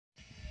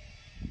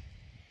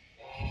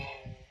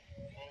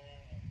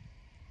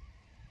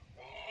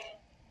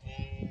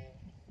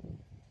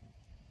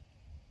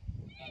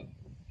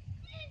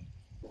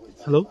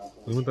Hello，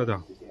 朋友们，大家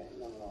好。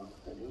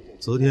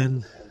昨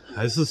天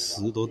还是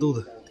10多度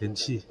的天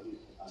气，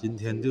今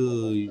天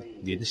就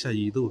连下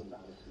1度，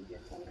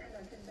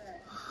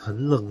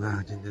很冷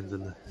啊！今天真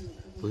的，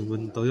朋友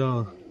们都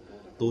要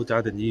多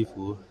加点衣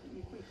服。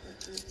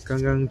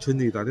刚刚村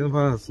里打电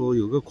话说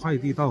有个快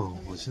递到，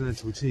我现在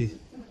出去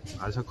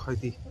拿一下快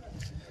递。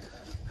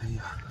哎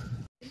呀！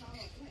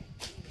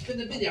小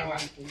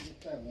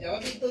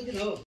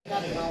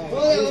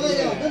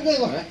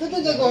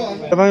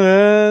朋友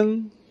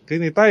们，给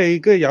你带一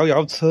个摇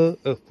摇车，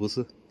不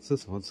是，是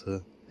什么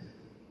车？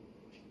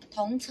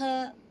童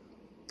车。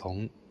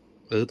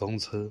儿童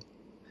车。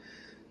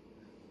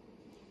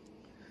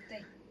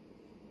对。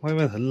外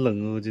面很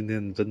冷哦，今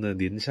天真的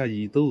连下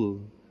1度，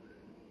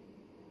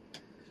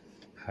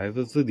还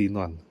不是这里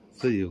暖，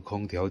这里有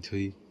空调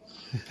吹。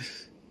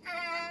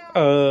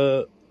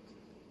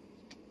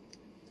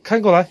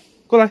看过来，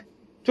过来，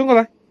转过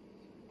来。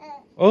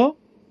哦，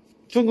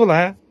转过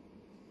来啊。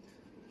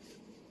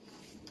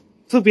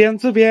这边。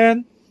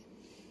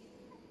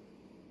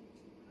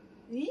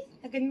咦，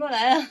他跟过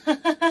来了。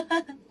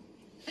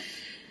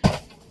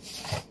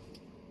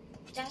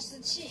加湿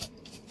器。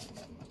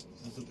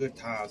这个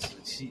加湿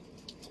器，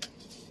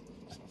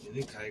因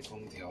为开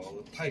空调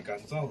太干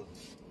燥了，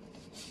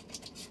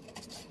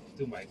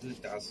就买个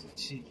加湿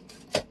器。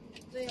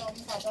对我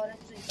们宝宝的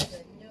嘴唇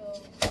就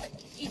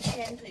一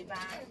圈嘴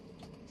巴，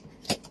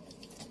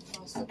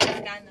老是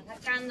干干的，它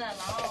干了，然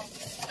后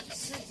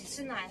吃几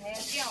次奶它又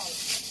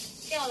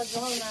掉了之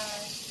后呢，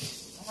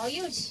然后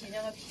又起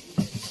那个皮。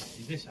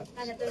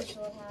大家都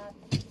说它，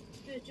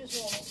就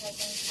说我们开空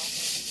调，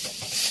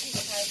一直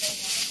开空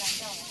调很干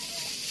燥了。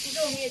其实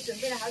我们也准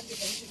备了好几个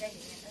东西在里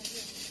面，但是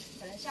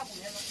可能效果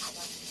没那么好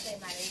吧，所以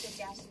买了一个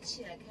加湿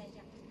器来看一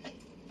下。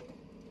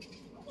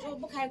如果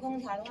不开空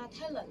调的话，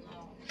太冷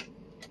了，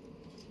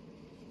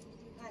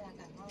怕它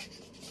感冒。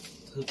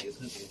特别，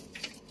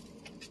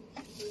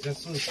人家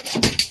是，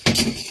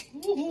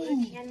我的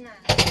天哪！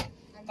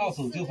到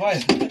手就坏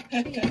了，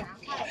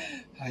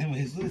还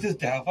没事就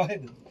夹坏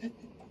了。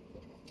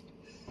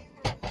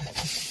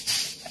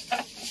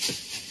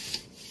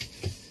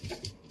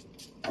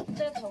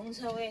这个童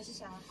车我也是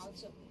想了好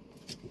久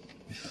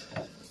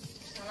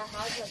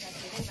才决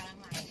定把它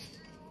买。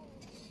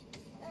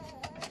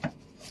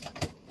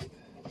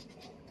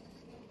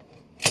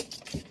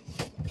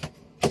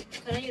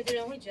可能有的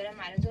人会觉得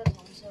买了这个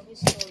童车会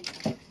缩鱼，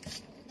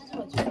但是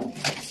我觉得我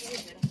还是会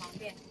觉得方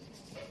便，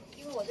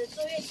因为我在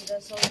坐月子的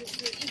时候就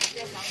是一直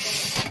在房间里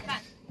吃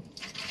饭，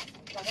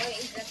宝宝也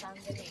一直在房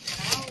间里。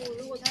然后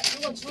如果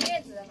出月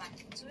子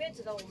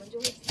的我们就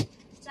会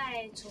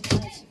在厨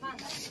房里吃饭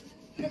的。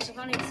在厨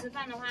房里吃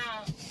饭的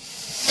话，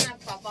那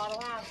宝宝的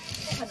话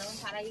不可能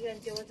把他一个人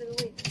丢在这个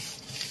位置，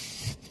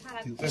怕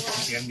他哭啊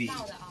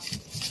闹的啊。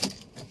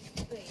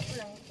对，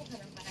不可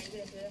能把他一个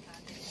人丢在房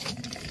间里，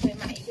所以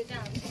买一个这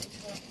样的童车。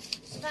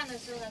吃饭的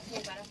时候呢，可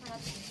以把它放到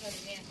童车里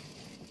面，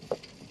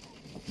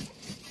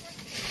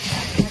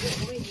他就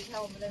不会离开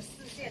我们的视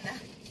线了。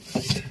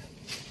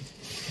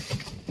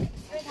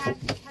因为他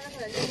那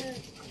个人就是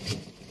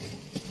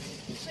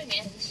睡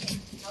眠很浅，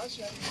老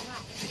喜欢哭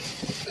闹。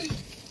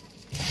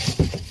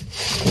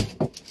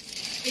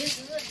平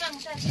时是放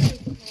下去，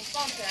我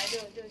抱起来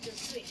就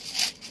睡。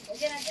我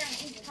现在这样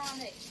一直放在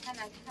那里，看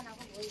他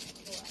会不会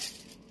哭啊？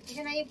他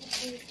现在又不哭，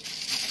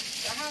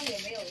然后也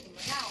没有怎么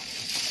闹，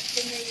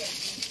睁着眼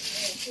睛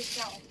没有睡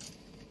觉。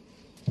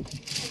我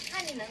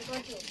看你能多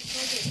久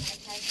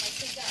才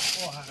睡觉？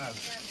哇！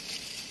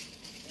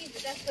一直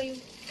在挥舞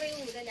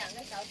着2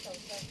个小手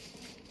手。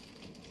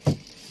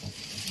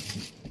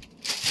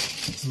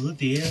直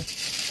蝶。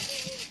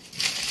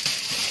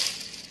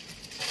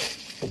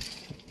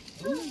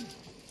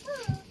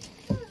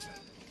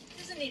这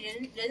是你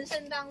人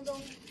生当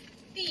中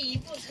第1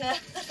部车，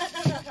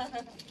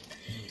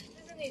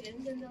这是你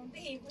人生中第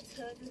1部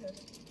车子，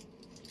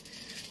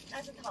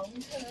那是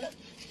童车。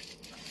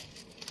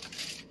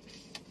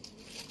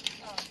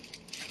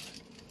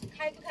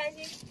开不开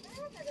心？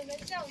他在那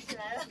笑起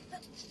来了。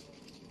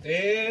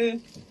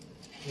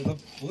我都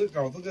不会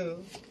搞这个。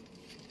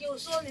有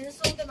说明书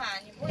的嘛，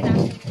你不会拿什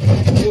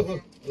么？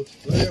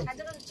它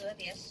这个是折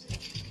叠式。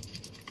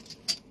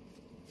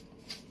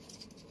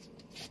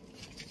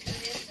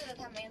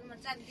它没那么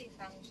占地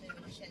方，所以我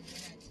就选择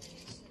买折叠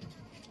式。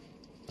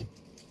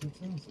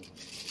这样子。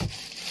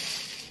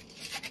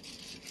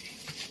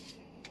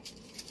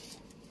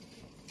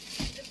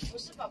这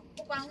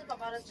不光是宝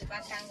宝的嘴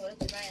巴干，我的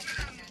嘴巴也是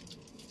干。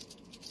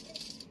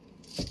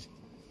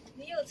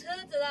你有车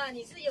子了，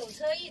你是有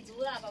车一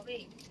族了，宝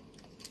贝。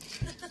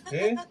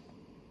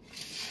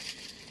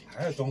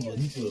还要装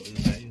轮子，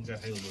应该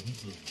还有轮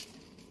子。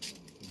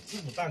有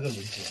这么大个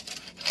轮子。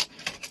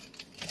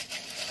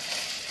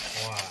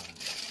哇！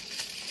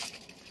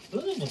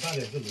这么大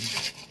2个轮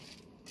子，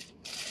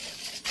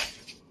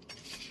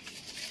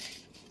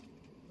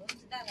轮子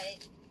大概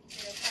这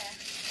个快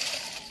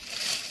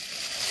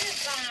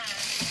啊，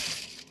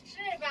是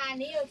吧？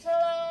你有车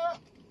喽？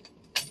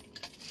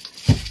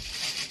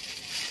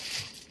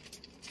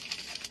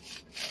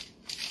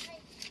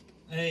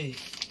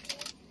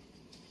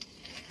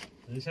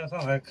等一下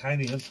上来开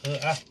你的车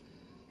啊！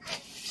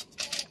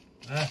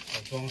哎，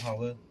我装好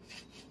了，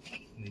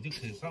你就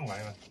可以上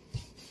来了。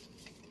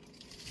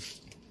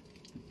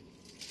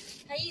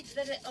他一直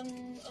在这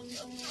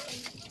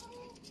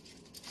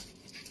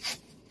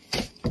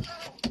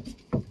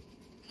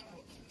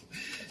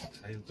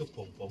还有个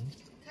蹦蹦，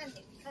看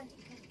你，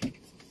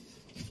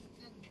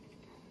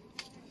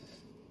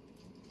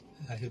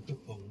还有个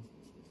蹦。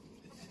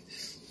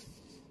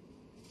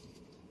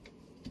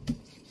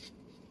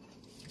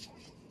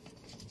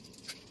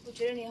我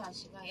觉得你好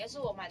奇怪，要是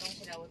我买东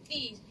西来，我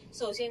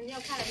首先要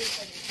看的就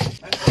是你。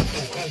哎，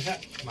我看一下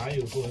哪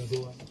有说人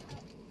说啊？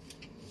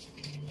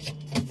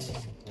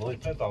我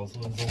在找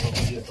说人说吗？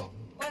没有找。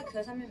外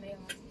壳上面没有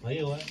吗？没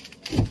有啊，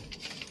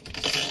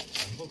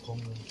全部空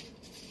的。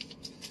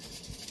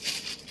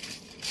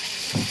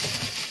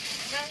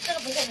那这个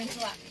不是我们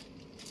说啊？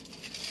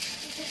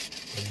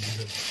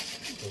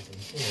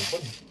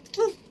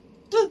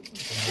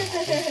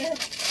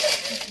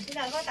你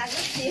老给我打自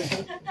己，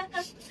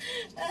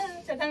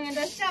小汤圆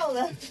都笑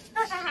了，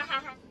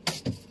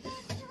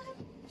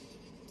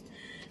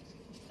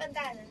笨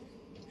蛋人。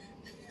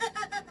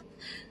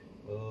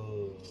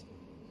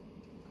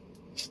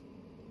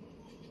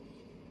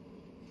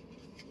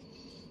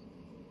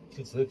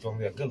就只装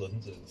2个轮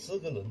子，4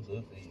个轮子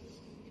就可以了。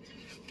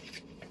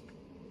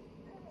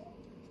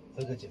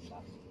这个简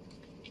单。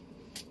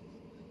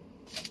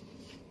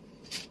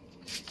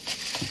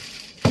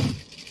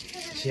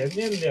前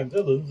面2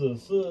个轮子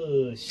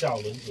是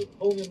小轮子，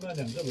后面那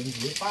2个轮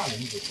子是大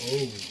轮子哦。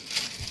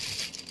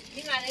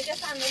你买了一个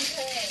3轮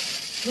车哎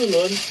？4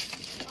轮。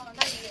哦，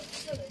那里有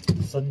4轮。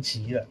升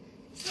级了。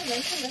4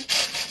轮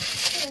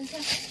车。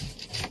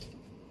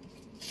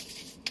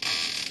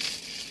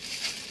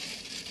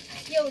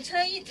有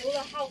车一族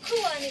了，好酷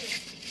啊你！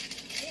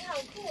你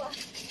好酷啊！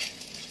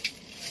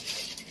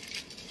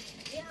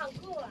你好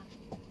酷啊！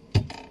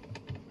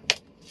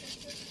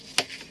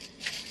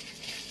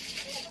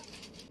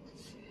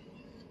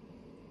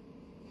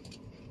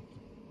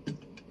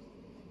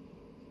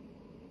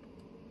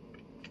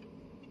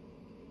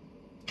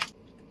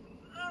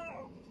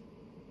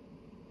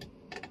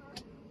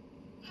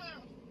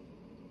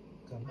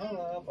感冒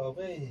了，宝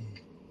贝？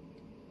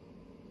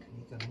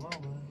你感冒了？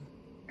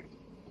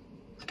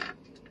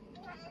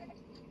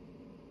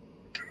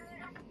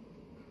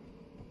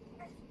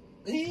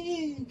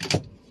哎，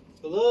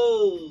走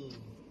喽！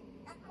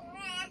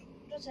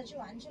坐车去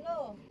玩去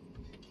喽！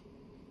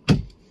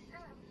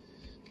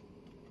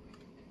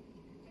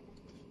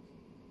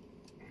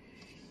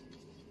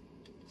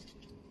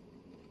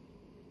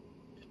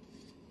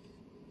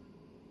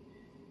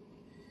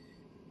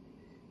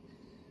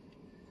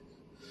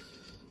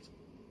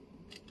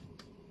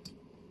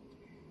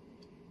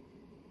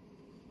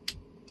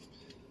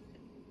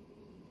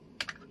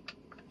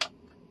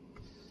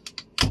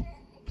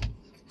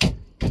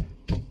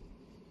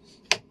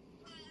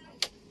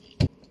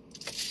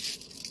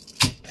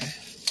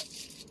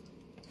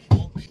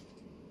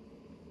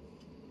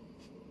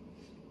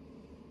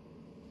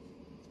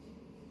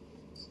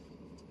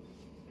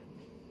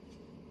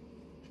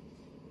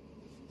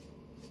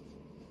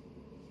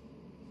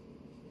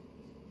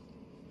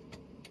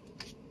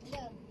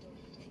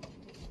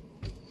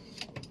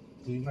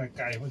对那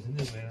盖会成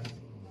这样。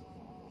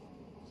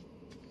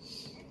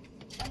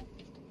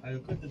还有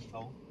个枕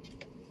头。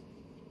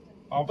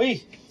宝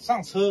贝，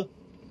上车。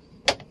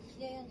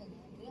要用枕头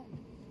不用，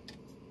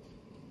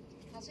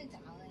他睡着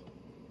了。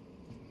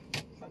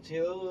上车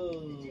喽！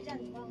就这样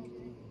子放。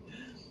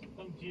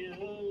上车。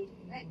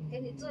来，给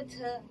你坐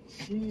车。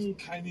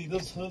开你的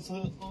车。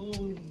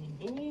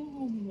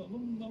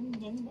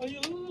哎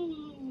呦，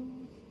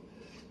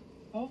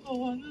好好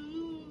玩啊！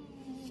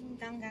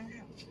刚刚好。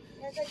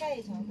要再盖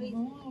一床被子。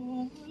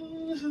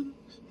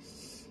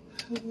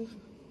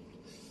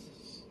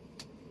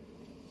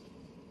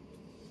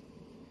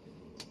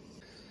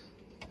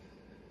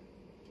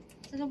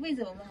这个被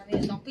子我们还没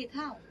有装被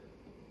套，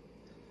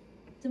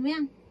怎么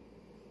样？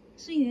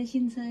是你的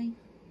新车，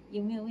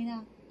有没有味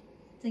道？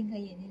睁开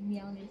眼睛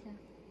瞄了一下，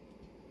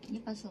你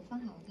把手放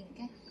好，我给你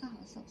盖好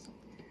手。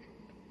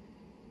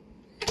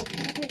被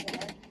子呢？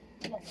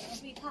冷的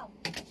被套，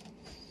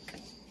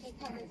被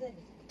套在这里。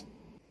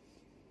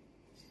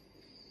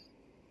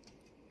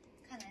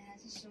看来还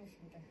是舒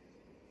服的。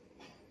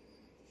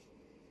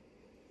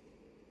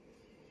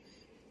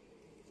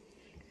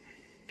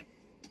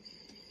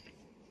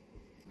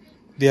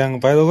200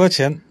多块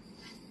钱，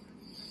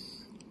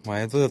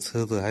买这个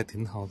车子还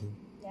挺好的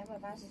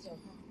289块，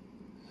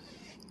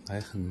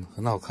还很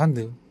好看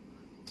的。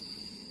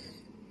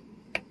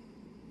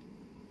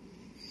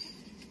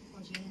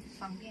我觉得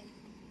方便，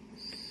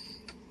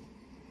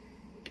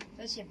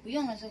而且不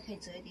用的时候可以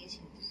折叠起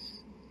来。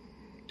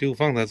就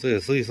放在这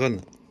里试一算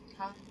了。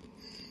好，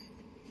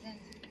这样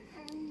子。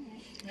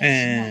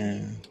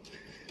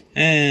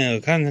我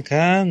看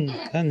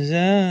一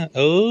下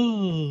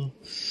哦，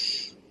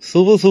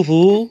舒不舒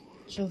服？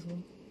舒服。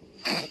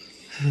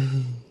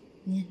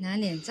你拿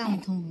脸涨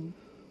通红。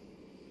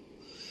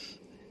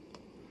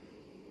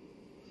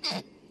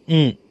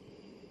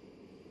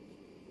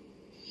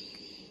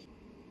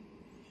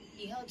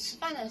吃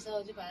饭的时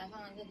候就把它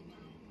放在这里面。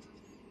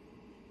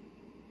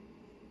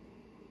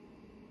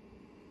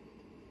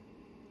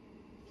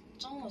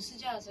中午睡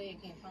觉的时候也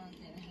可以放在这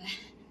里来，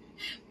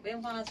不用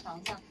放在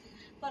床上，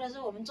或者是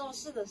我们做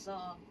事的时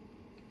候，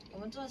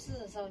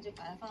就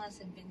把它放在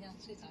身边，这样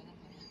睡着就好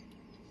了。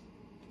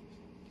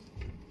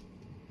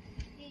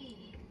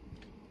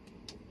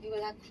如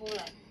果它哭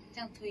了，这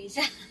样推一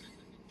下，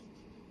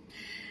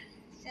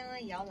像那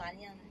摇篮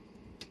一样的，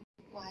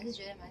我还是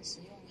觉得蛮实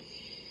用的。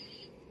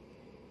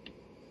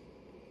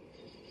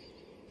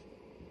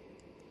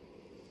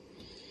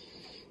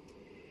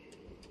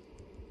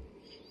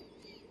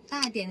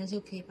大一点的时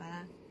候可以把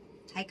它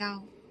抬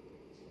高，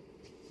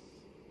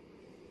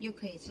又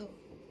可以坐；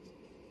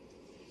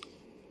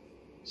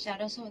小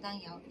的时候当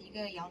一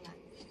个摇篮。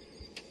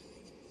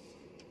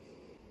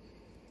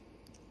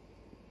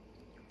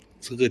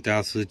这个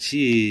加湿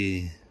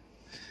器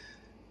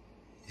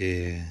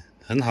也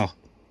很好。